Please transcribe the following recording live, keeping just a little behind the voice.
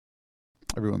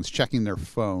Everyone's checking their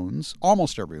phones.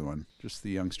 Almost everyone. Just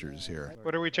the youngsters here.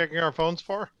 What are we checking our phones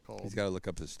for? He's got to look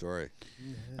up his story.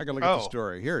 I gotta look at the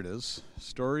story. Here it is.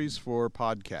 Stories for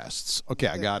podcasts. Okay,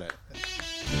 I got it.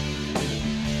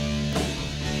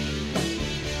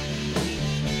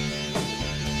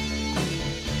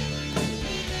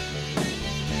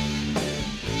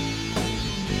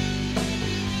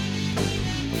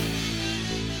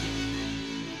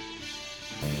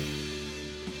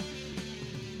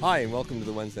 Hi, and welcome to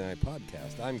the Wednesday Night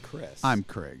Podcast. I'm Chris. I'm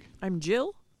Craig. I'm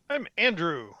Jill. I'm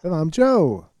Andrew. And I'm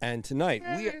Joe. And tonight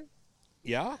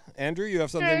Yeah? Andrew, you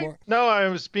have something more? No, I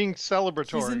was being He's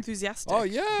celebratory. enthusiastic. Oh,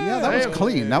 yeah. Yeah, that was Hey.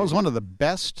 clean. That was one of the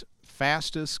best,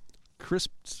 fastest,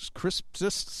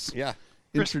 crispest Yeah.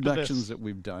 introductions that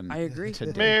we've done. I agree. To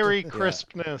date. Merry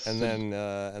crispness. And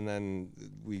then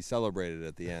we celebrated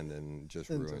at the end and just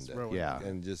ruined it. Yeah.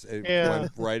 And just it Yeah.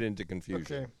 went right into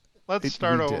confusion. Okay. Let's We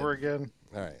start did. over again.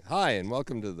 All right. Hi, and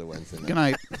welcome to the Wednesday Night. Good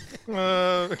night.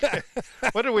 Okay.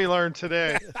 What did we learn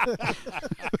today?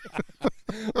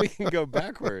 We can go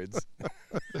backwards.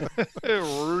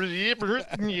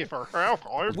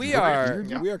 We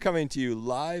are coming to you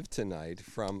live tonight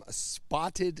from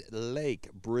Spotted Lake,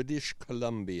 British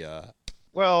Columbia.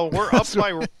 Well, we're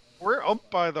up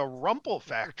by the Rumpel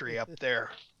factory up there.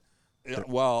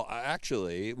 Well,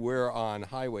 actually, we're on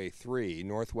Highway 3,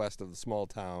 northwest of the small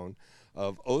town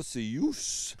of Osceola.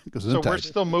 So we're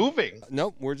still moving.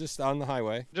 Nope, we're just on the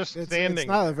highway. Just It's standing.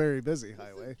 not a very busy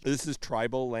highway. This is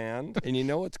tribal land. And you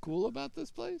know what's cool about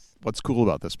this place? What's cool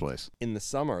about this place? In the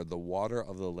summer, the water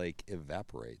of the lake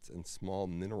evaporates and small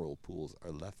mineral pools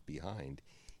are left behind,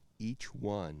 each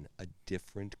one a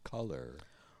different color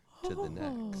to the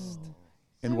next.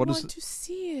 And I what is want to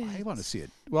see it. I want to see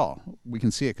it. Well, we can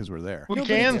see it because we're there. We No, but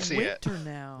can it's see it. winter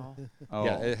now. Oh,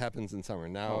 Yeah, it happens in summer.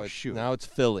 Now Oh, it's shoot. now it's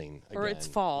filling Or again. it's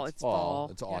fall. It's fall.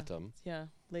 It's Yeah. autumn. Yeah,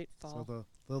 late fall. So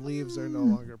the leaves are no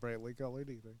longer brightly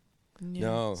colored either. Yeah.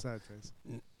 No, Sad face.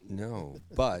 no,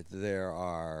 but there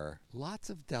are lots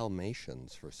of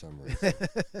Dalmatians for some reason.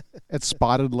 at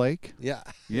Spotted Lake. Yeah.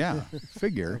 Yeah,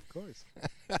 figure. Of course.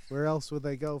 Where else would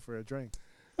they go for a drink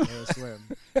or a swim?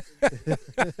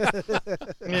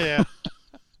 Yeah.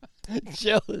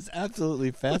 Jill is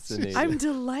absolutely fascinated. I'm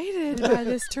delighted by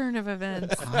this turn of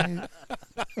events.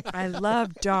 I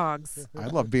love dogs. I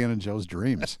love being in Joe's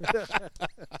dreams.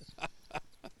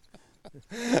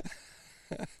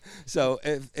 So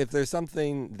if there's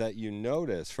something that you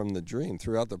notice from the dream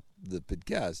throughout the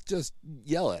podcast, just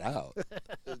yell it out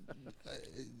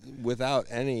without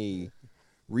any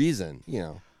reason,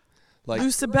 Like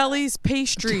Lucibella's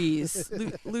pastries.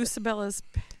 Lucibella's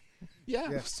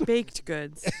yeah. baked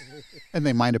goods. And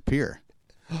they might appear.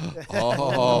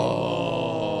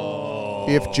 Oh.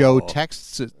 If Joe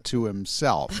texts it to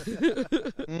himself.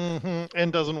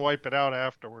 And doesn't wipe it out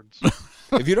afterwards.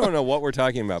 If you don't know what we're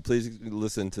talking about, please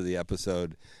listen to the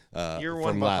episode You're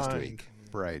one from last behind. week.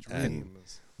 Right. And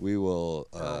we will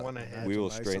one ahead. we will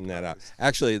Nice straighten that out. surprise.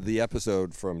 Actually, the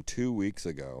episode from 2 weeks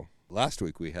ago. Last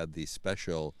week we had the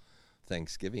special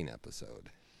Thanksgiving episode.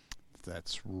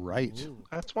 That's right.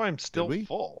 That's why I'm still we?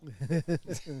 full.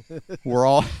 We're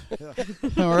all.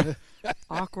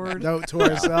 Awkward. Note to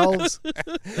ourselves.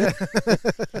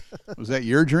 Was that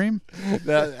your dream?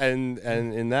 And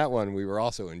in that one we were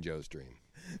also in Joe's dream.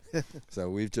 So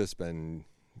we've just been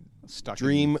Stuck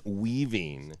dream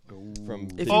weaving from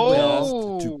If you podcast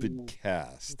will. to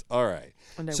podcast. All right.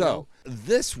 And I So will.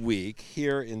 this week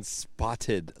here in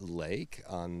Spotted Lake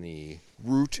on the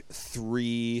Route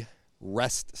 3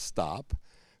 rest stop,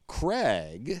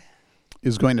 Craig,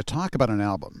 is going to talk about an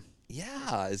album.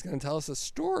 is going to tell us a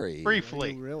story.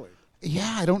 Briefly. Really?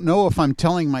 Yeah, I don't know if I'm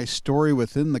telling my story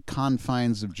within the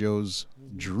confines of Joe's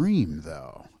dream,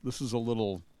 though. This is a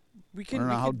little. We I can. don't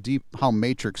know how deep, how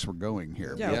Matrix we're going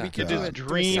here. Yeah, Yeah. we could Do do the it.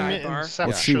 dream Sidebar. inception.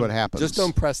 Let's see what happens. Just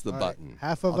don't press the All right. button.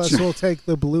 Half of us will take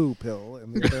the blue pill,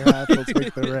 and the other half will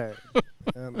take the red.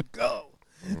 And go.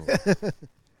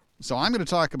 So I'm going to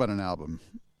talk about an album.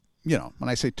 When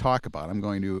I say talk about, I'm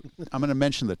going to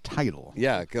mention the title.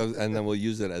 Yeah, and then we'll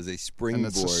use it as a And springboard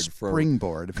it's a for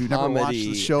springboard. If you've never watched the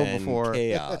comedy show and before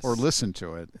chaos. or listened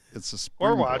to it, it's a Or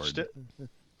springboard. watched it.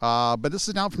 But this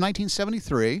is now from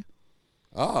 1973.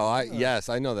 Oh, yes,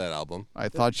 I know that album. I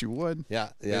thought you would. Yeah.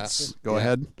 Go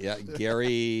ahead. Yeah,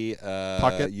 Gary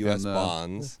Puckett U.S. and,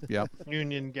 Bonds Yep.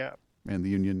 Union Gap. And the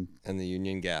Union and the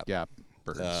Union Gap. Gap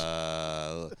birds.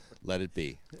 Let It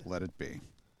Be. Let it be.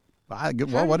 How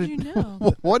did you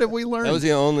know? What did we learn? That was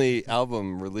the only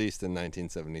album released in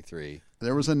 1973.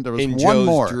 There was in one Joe's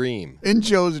more. dream. In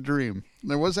Joe's dream.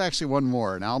 There was actually one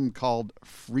more, an album called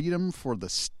Freedom for the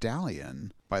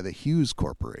Stallion by the Hughes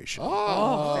Corporation.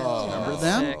 Oh, Remember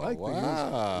them? fantastic. I like the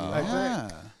wow.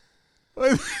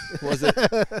 Yeah. Was it?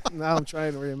 Now I'm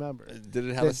trying to remember. Did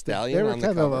it have a stallion They were on the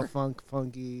kind cover? of a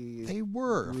funky. They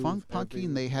were groove, funk punky,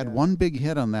 and they heavy, had yeah. one big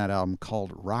hit on that album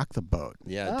called "Rock the Boat."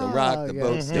 Yeah, to Ah, rock the yeah.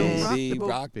 boat, Mhm. baby, Rock the boat,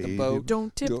 rock the baby. boat.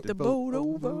 Don't tip Don't- the boat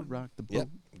over. Rock the boat. Yep,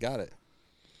 got it.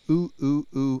 Ooh, ooh,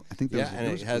 ooh. I think Yeah, those, and it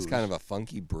those has oohs. kind of a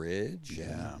funky bridge.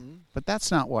 Yeah. But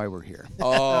that's not why we're here.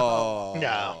 Oh.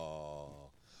 No.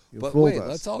 You But fooled wait, us.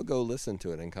 let's all go listen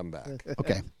to it and come back.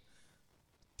 Okay.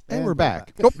 And And we're we're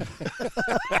back. Nope.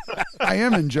 I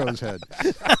am in Joe's head.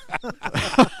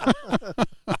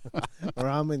 Or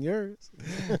I'm in yours.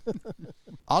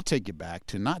 I'll take you back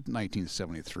to not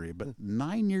 1973, but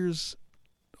 11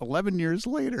 years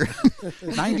later.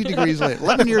 90 degrees later.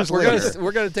 11 years later.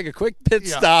 We're gonna take a quick pit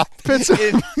Yeah. stop Pit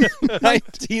in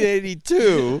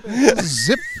 1982,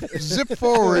 Zip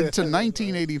forward to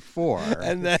 1984.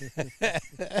 and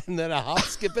then a hop,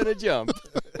 skip, and a jump.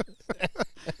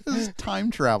 This is time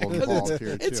travel involved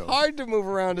here, too. It's hard to move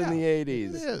around in the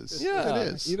 80s. It is. Yeah, It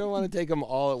is. You don't want to take them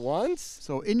all at once,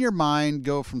 So in your mind,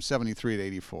 go from 73 to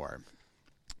 84.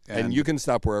 and you can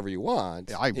stop wherever you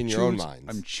want in your own minds.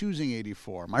 I'm choosing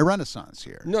 84. My Renaissance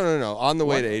here. No. On the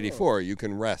way What? to 84, you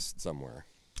can rest somewhere,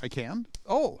 I can?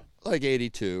 Oh, like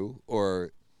 82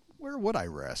 or where would I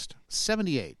rest?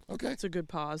 78. okay. It's a good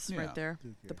pause Yeah. right there.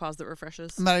 The pause that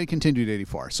refreshes. And then I continued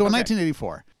 84. So in Okay.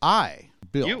 1984, I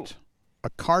built You. a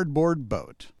cardboard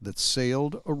boat that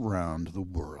sailed around the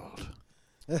world.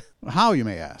 How, you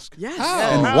may ask? Yes. How?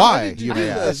 And How why, did you you may do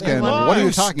ask? this? And Why? what are you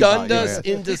You talking about? stunned you may us ask?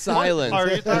 into silence. are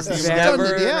you It's talking about?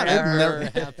 never, Yeah, it ever never-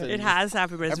 happened. It has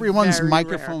happened, but it's Everyone's very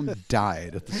microphone rare.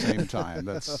 died at the same time.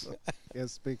 That's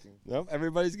Yes, speaking. Nope,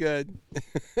 everybody's good.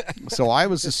 so. I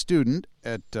was a student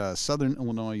at Southern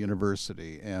Illinois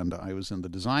University, and I was in the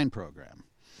design program.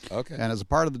 Okay. And as a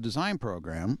part of the design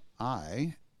program,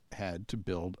 I had to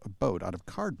build a boat out of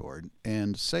cardboard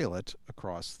and sail it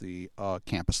across the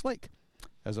campus lake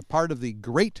as a part of the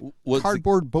great Was the-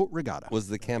 cardboard boat regatta. Was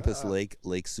the campus lake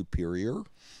Lake Superior?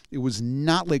 It was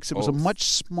not lakes. It was a Oh, much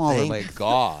smaller Thank lake.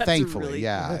 God. Thankfully, really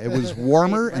yeah. It was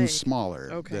warmer great and lake. smaller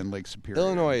Okay. than Lake Superior.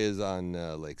 Illinois is on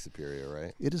Lake Superior,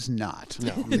 right? It is not.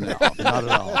 No, not at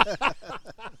all.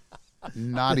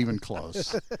 Not even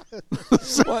close. What,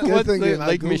 Good what's thing the, you're not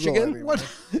Lake Google Michigan? anymore.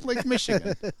 What? Lake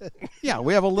Michigan. Yeah,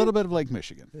 we have a little bit of Lake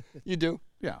Michigan. You do?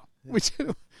 Yeah, we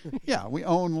do. Yeah, we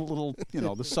own a little,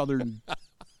 the southern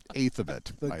eighth of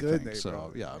it. The I good think. So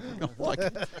neighborhood. yeah, we don't like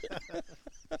it.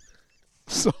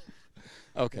 So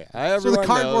Okay. Everyone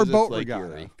cardboard knows boat it's Lake regatta.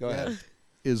 Erie. Go ahead.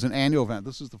 is an annual event.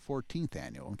 This is the 14th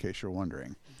annual, in case you're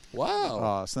wondering.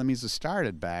 Wow. So that means it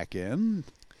started back in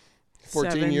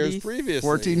 14 years 70. previously.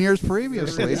 14 years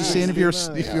previously. Yeah. Just seeing if you're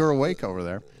Yeah. if you're awake over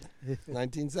there.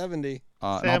 1970. And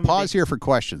I'll 70. pause here for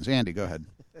questions. Andy, go ahead.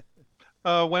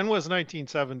 When was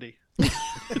 1970?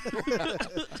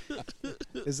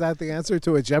 Is that the answer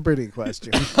to a Jeopardy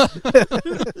question?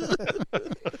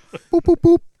 Boop, boop,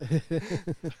 boop.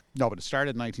 No, but it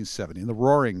started in 1970, in the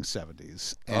Roaring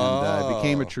 70s, and it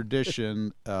became a Oh.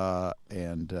 tradition.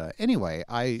 Anyway,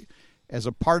 as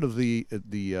a part of the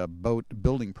boat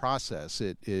building process,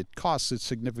 it costs a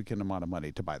significant amount of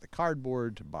money to buy the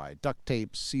cardboard, to buy duct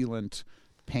tape, sealant,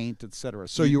 paint, etc.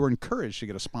 So you were encouraged to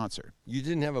get a sponsor. You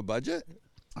didn't have a budget?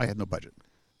 I had no budget.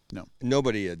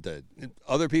 Nobody did.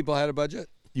 Other people had a budget?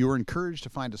 You were encouraged to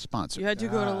find a sponsor. You had to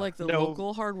go to like the No. local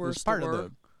it hardware was part store.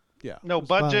 of the No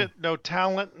budget, no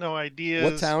talent, no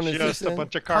ideas. What town is just this a in?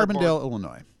 bunch of cardboard. Carbondale,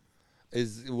 Illinois.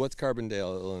 What's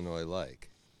Carbondale, Illinois like?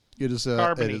 It is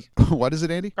Carbony. What is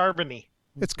it, Andy? Carbony.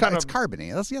 It's Kind it's of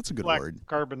carbony. That's a good Black word.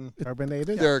 carbon.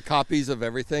 Carbonated? There are copies of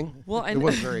everything. Well, It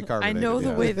was very I carbonated. know the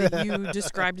yeah. way that you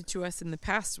described it to us in the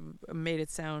past made it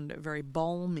sound very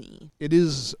balmy. It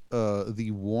is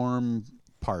the warm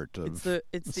part of.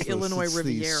 It's the Illinois it's the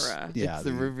Riviera. yeah, It's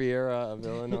the Riviera of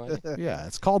Illinois. yeah,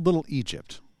 it's called Little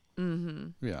Egypt.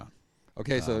 Mm-hmm. Yeah,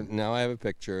 Okay, so now I have a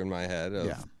picture in my head of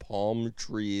Yeah. palm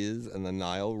trees and the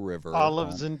Nile River.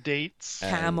 Olives and dates.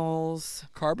 And Camels.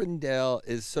 Carbondale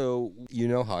is so. You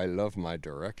know how I love my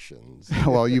directions.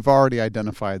 well, you've already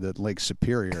identified that Lake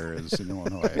Superior is in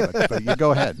Illinois, but you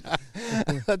go ahead.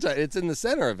 That's right. It's in the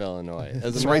center of Illinois.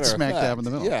 As It's a right matter of smack dab fact. in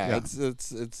the middle. Yeah, Yeah.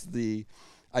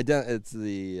 it's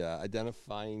the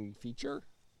identifying feature,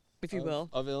 If you will.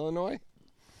 of Illinois.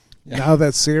 Yeah. Now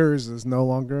that Sears is no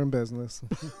longer in business.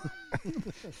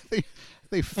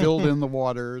 They filled in the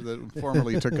water that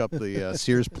formerly took up the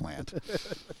Sears plant,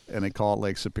 and they call it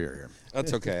Lake Superior.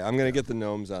 That's okay. I'm going to get the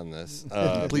gnomes on this.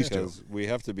 Please do. because we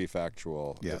have to be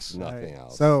factual. Yes. If nothing Right.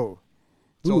 else. So,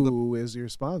 So Who is your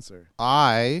sponsor?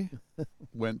 I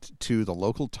went to the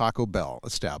local Taco Bell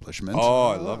establishment, Oh,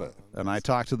 I love it. and I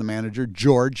talked to the manager,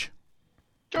 George.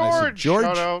 And I said, George, George,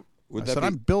 shout out. Would I that said, be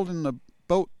I'm building a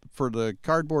boat for the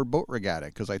cardboard boat regatta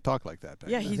because I talk like that. Back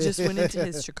Yeah, then. he just went into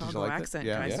his Chicago like that? accent,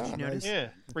 Yeah. guys. Yeah. Did you notice? Yeah,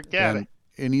 forget it.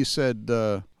 and he said,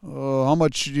 how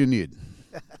much do you need?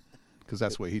 Because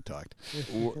that's the way he talked.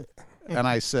 w- And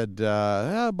I said,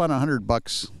 about $100,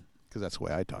 because that's the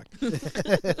way I talked.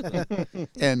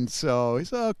 And so he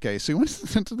said, okay. So he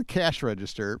went into the cash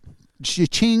register,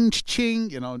 ching,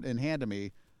 ching, and handed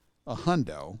me a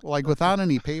hundo, like without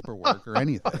any paperwork or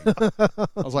anything. I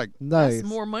was like, Nice. That's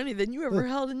more money than you ever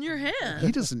held in your hand.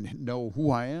 he doesn't know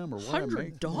who I am or what I'm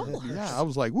making. $100. Yeah, I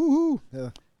was like, woohoo. Yeah.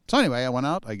 So anyway, I went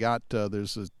out. I got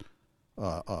there's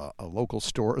a local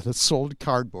store that sold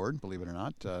cardboard, believe it or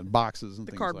not, boxes and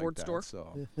The things cardboard like store.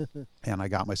 that. So, and I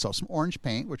got myself some orange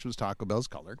paint, which was Taco Bell's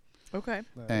color, Okay.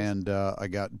 Nice. and I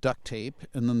got duct tape,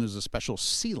 and then there's a special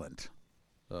sealant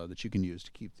that you can use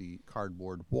to keep the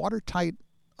cardboard watertight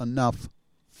enough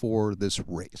for this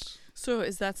race. So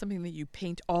is that something that you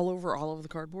paint all over the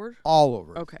cardboard? All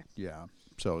over. Okay. Yeah.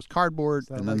 So it's cardboard, Is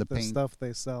that and then like the paint. stuff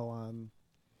they sell on,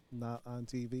 not on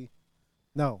TV.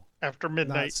 No, After not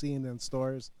midnight. seen in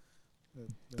stores.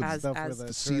 The As- stuff as where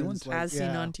the it sealant? turns like, As seen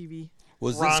yeah, on TV.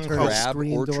 was Ron this Coke. Crab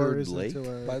screen Orchard doors Lake,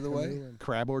 into a by the way? canoe and-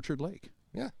 Crab Orchard Lake.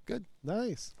 Yeah, good.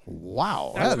 Nice.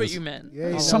 Wow. That's that what is you meant.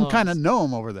 Yeah, He's some kind of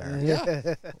gnome over there.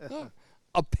 Yeah.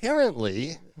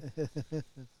 Apparently,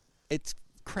 it's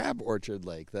Crab Orchard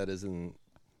Lake that is in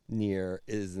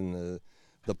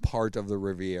the part of the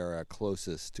Riviera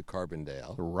closest to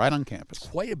Carbondale. Right on campus.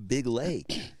 Quite a big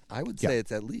lake. I would say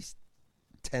it's at least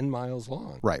 10 miles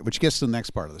long. Right, which gets to the next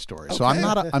part of the story. So Okay.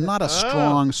 I'm not a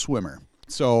strong swimmer.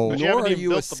 So But you Nor haven't are even you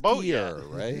a built the boat yet.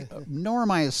 skier, right? nor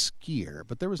am I a skier,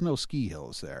 but there was no ski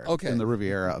hills there Okay. in the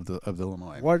Riviera of the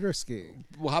Illinois. Water skiing.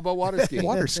 Well, how about water skiing?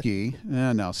 Water ski?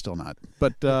 No, still not.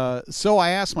 But so I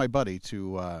asked my buddy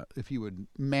to if he would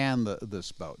man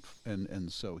this boat,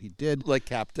 and so he did. Like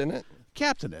captain it?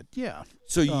 Captain it, yeah.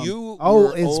 So you Oh,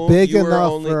 were it's o- big you were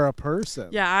enough only- for a person.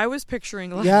 Yeah, I was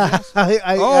picturing like Yeah.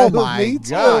 Oh my me too.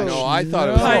 gosh. No, I thought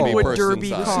it was going to be Pinewood person Derby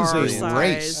size. car This is a size.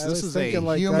 race. I This was is a thinking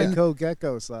like human. Gecko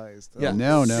Gecko sized. Yeah.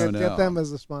 No. Get them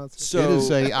as a sponsor. So It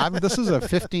is this is a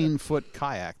 15-foot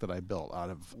kayak that I built out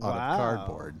of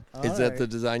cardboard. is that the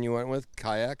design you went with?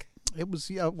 Kayak? It was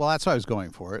well. That's what I was going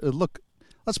for.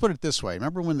 Let's put it this way.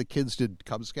 Remember when the kids did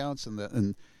Cub Scouts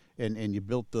and you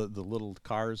built the little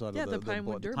cars out Yeah, of the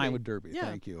Pinewood Derby. Pinewood Derby. Yeah.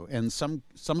 Thank you. And some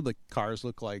of the cars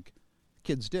look like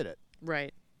kids did it.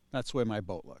 right. That's the way my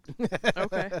boat looked.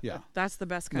 Okay. Yeah. That's the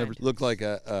best kind. Never- Looked like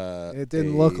a It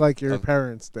didn't look like your a-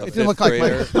 parents did. a It didn't look like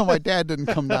grader. my dad didn't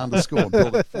come down to school and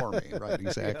build it for me. Right.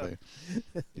 Exactly.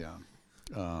 Yeah.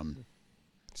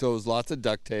 So it was lots of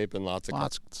duct tape and lots of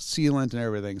Lots of sealant and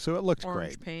everything. So it looked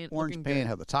Orange great. paint, Orange looking paint good.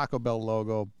 had the Taco Bell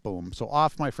logo. Boom. So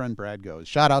off my friend Brad goes.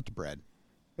 Shout out to Brad.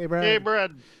 Hey, Brad. Hey,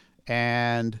 Brad.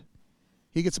 And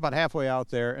he gets about halfway out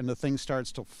there, and the thing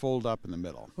starts to fold up in the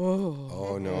middle.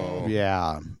 Oh no.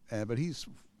 Yeah, but he's,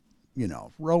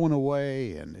 rowing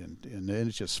away, and it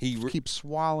just He keeps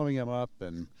swallowing him up,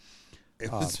 and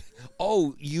It was,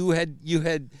 you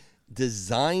had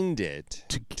designed it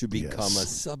to become yes. a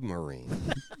submarine.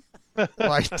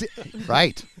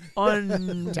 right down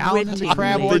in the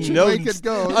crab orchard lake it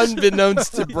goes.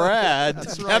 Unbeknownst to Brad,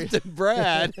 That's right. Captain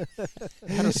Brad,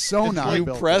 Had a sonar. you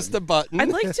built pressed in. a button. I'd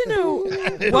like to know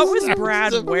what was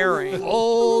Brad wearing?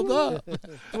 Hold up.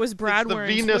 Was Brad The wearing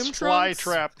Venus swim fly trunks?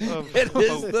 trap of It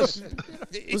is boats.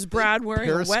 Was Brad wearing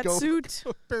Periscope. a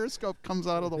wetsuit? Periscope comes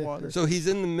out of the water. So he's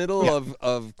in the middle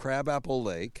of Crabapple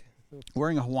Lake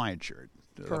Wearing a Hawaiian shirt.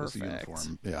 That was the Perfect.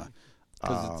 uniform. Yeah.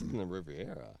 because it's in the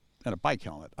Riviera. And a bike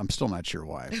helmet. I'm still not sure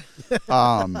why.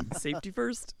 Safety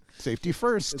first. Safety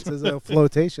first. It's a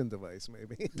flotation device,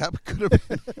 maybe. That could have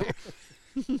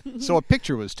been. So a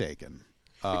picture was taken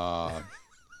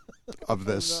of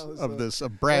this no,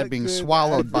 of Brad that being good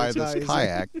swallowed by this advertising.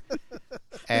 kayak,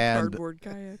 and Cardboard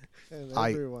kayak. And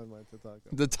I- everyone went to Taco.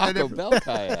 The Taco Bell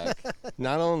kayak.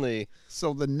 Not only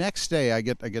so the next day I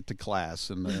get to class,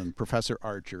 and Professor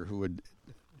Archer,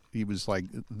 he was like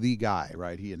the guy,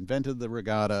 right? He invented the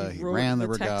regatta, he wrote ran the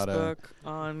regatta, textbook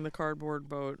on the cardboard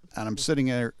boat. and I'm sitting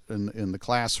there in the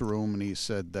classroom, and he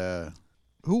said,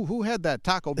 "Who had that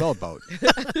Taco Bell boat?"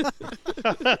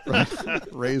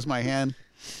 Raise my hand.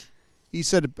 He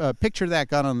said, "Picture that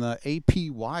got on the AP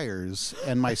wires,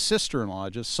 and my sister-in-law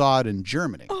just saw it in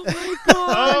Germany." Oh my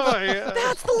god! Oh, yeah.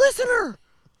 That's the listener.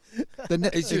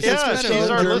 is your Yeah, sister she's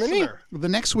in our Germany? listener. The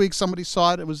next week, somebody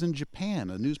saw it. It was in Japan,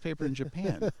 a newspaper in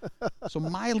Japan. So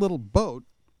my little boat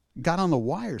got on the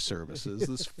wire services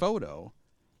this photo,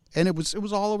 and it was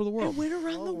all over the It world. went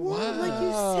around the world, wow. like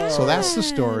you said. So that's the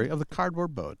story of the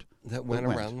cardboard boat That went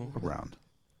that around. around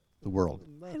the world.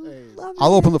 I love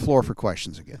I'll it. open the floor for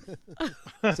questions again.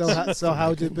 So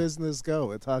how did business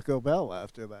go at Taco Bell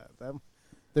after that?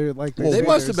 They're like Well, They say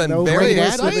must there's have been no very Great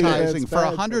publicity excited. advertising that's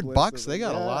for bad $100. publicity. They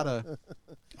got Yeah.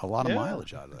 a lot of Yeah.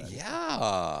 mileage out of that.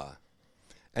 Yeah.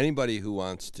 Anybody who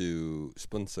wants to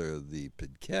sponsor the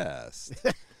podcast,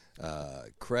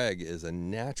 Craig is a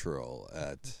natural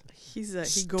at He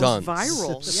goes Stunts.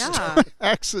 viral. Yeah.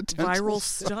 Accidental. Viral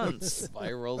stunts.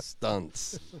 viral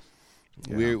stunts.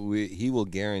 Yeah. He will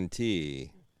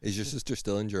guarantee. Is your sister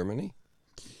still in Germany?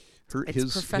 It's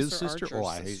His Professor sister. Archer's Oh,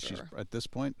 I hate. She's sister. at this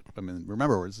point. I mean,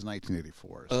 remember, it's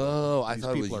 1984. So Oh, I these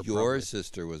thought it people was are your probably-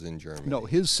 sister was in Germany. No,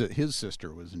 his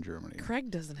sister was in Germany. Craig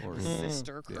doesn't have a Or-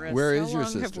 sister, Yeah. Chris. Where How is your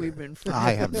long have sister? we been friends?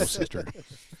 I have no sister.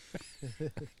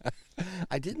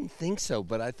 I didn't think so,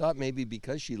 but I thought maybe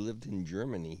because she lived in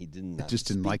Germany, he didn't. Just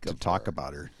didn't like to talk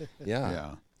about her. Yeah.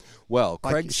 Yeah. Well,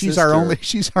 Like, Craig's she's sister,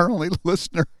 our only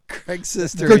listener. Craig's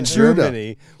sister Good in Judah.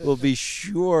 Germany will be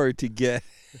sure to get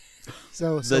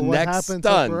So the what next happened to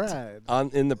stunt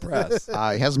Brad? in the press. He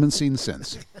hasn't been seen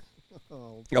since.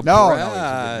 Oh, No, No, Brad.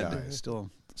 he's a good guy.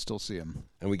 Still see him.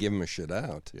 And we gave him a shit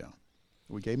out. Yeah.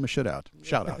 We gave him a shout out.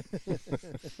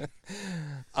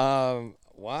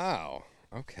 Wow.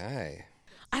 Okay.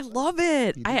 I love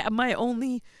it.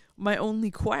 My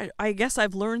only question. I guess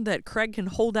I've learned that Craig can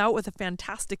hold out with a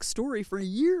fantastic story for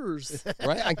years.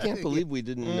 Right? I can't believe we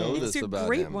didn't know It's this a about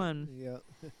great him. one. yeah.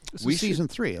 It's We season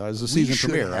 3. It was the We season should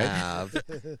premiere, right? have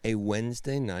a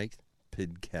Wednesday night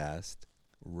podcast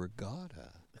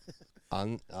regatta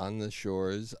on the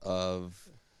shores of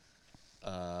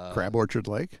Crab Orchard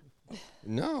Lake.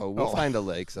 No, we'll Oh. find a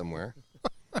lake somewhere.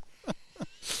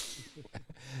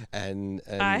 and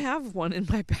I have one in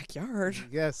my backyard.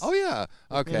 Yes. oh yeah,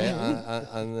 okay,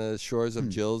 on the shores of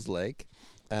Jill's Lake,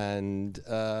 and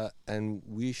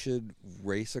we should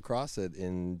race across it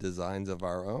in designs of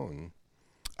our own.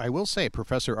 I will say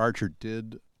Professor Archer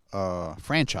did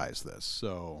franchise this,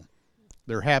 so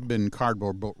there have been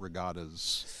cardboard boat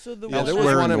regattas. So the Yeah, one there I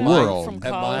was one in the remember world. from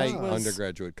at my college was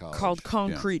undergraduate college, called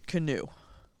Concrete Canoe.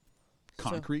 So,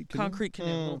 Concrete canoe? Concrete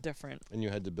Canoe, a little different. and you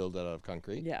had to build that out of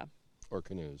concrete Yeah. or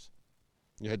canoes.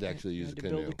 You had to actually You use had a to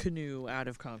canoe. build a canoe out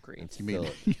of concrete. and You fill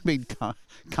made, it. you made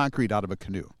concrete out of a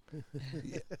canoe.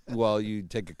 Well, you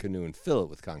take a canoe and fill it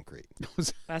with concrete.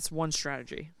 That's one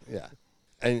strategy. Yeah,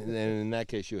 and in that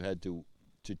case, you had to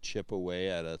chip away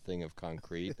at a thing of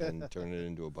concrete and turn it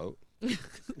into a boat. You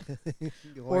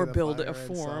Or light a build fire a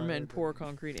form inside and pour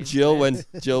concrete into Jill it.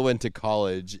 went to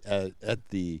college at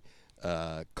the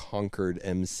Concord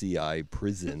MCI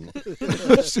prison.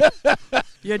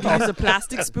 You had to use a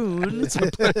plastic spoon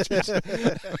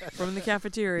from the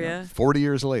cafeteria. 40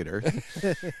 years later,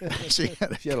 she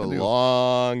had a She had a canoe.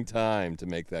 long time to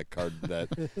make that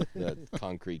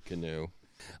concrete canoe.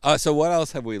 So what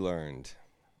else have we learned?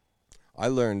 I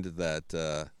learned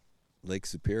that Lake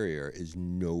Superior is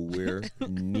nowhere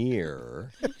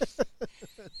near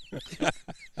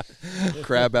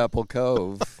Crabapple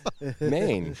Cove,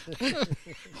 Maine.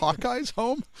 Hawkeye's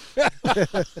home?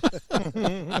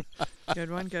 Good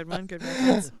one, good one, good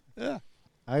one.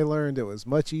 I learned it was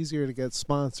much easier to get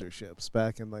sponsorships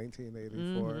back in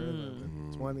 1984 than Mm-hmm.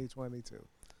 in 2022.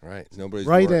 Right. Nobody's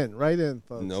Right in,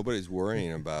 folks. Nobody's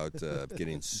worrying about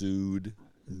getting sued.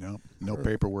 No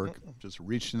paperwork. Just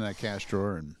reached in that cash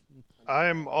drawer and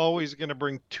I'm always going to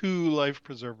bring 2 life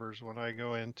preservers when I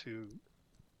go into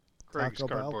Craig's Taco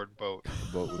Bell? cardboard boat.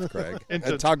 A boat with Craig.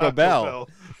 Into At Taco Bell.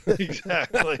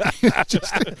 Exactly.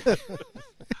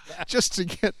 just to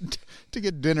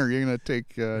get dinner, you're gonna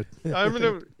take. I'm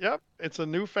gonna. Yep, it's a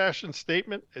new fashion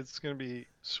statement. It's gonna be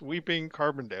sweeping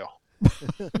Carbondale.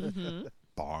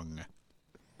 Bong.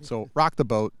 So rock the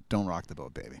boat, don't rock the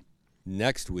boat, baby.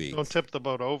 Next week Don't tip the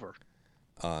boat over.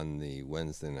 on the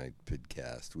Wednesday night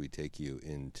podcast, we take you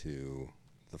into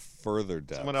the further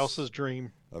depths Someone else's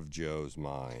dream. of Joe's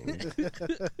mind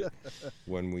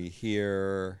when we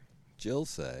hear Jill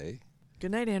say,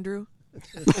 Good night, Andrew.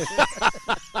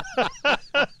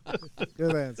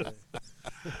 Good answer.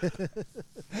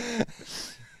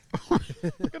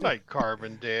 Good night,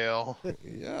 Carbondale.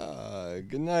 "Yeah,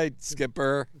 good night,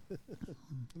 Skipper." Good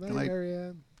night, night.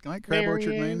 Marianne. Good night, Crab Orchard,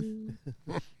 Maine.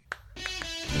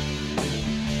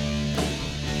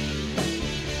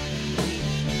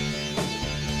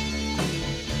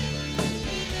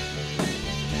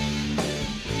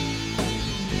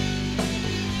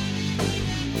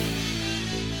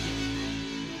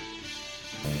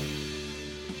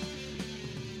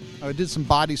 I did some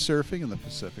body surfing in the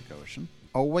Pacific Ocean.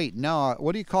 Oh wait, no.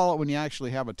 What do you call it when you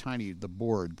actually have the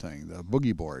board thing, the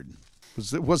boogie board?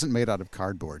 It wasn't made out of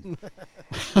cardboard.